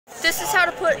This is how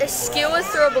to put a skewer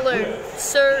through a balloon.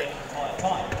 So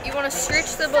you want to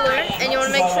stretch the balloon and you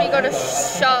want to make sure you got a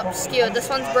sharp skewer. This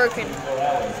one's broken.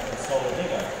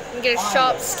 You get a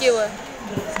sharp skewer.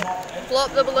 Blow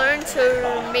up the balloon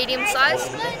to medium size.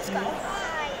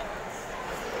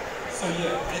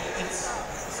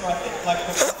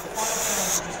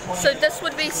 So this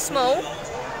would be small.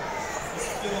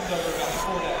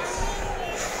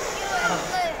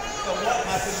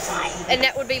 And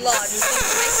that would be large. So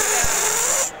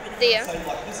you make it there.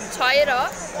 Tie it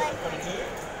up.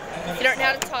 If you don't know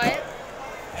how to tie it,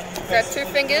 grab 2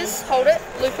 fingers, hold it,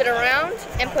 loop it around,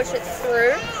 and push it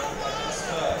through.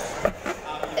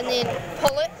 And then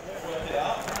pull it.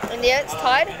 And there, it's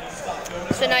tied.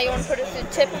 So now you want to put it through the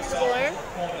tip of the balloon.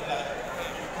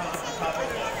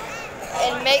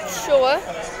 And make sure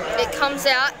it comes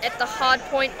out at the hard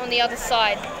point on the other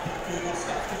side.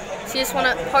 So you just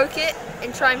want to poke it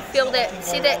and try and feel that,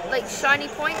 see that like shiny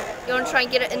point? You want to try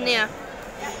and get it in there.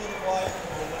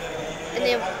 And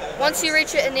then once you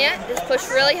reach it in there, just push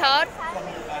really hard.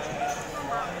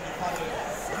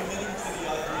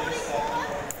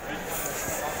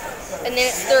 And then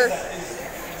it's through.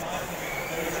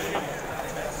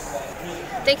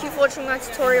 Thank you for watching my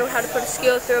tutorial how to put a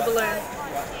skewer through a balloon.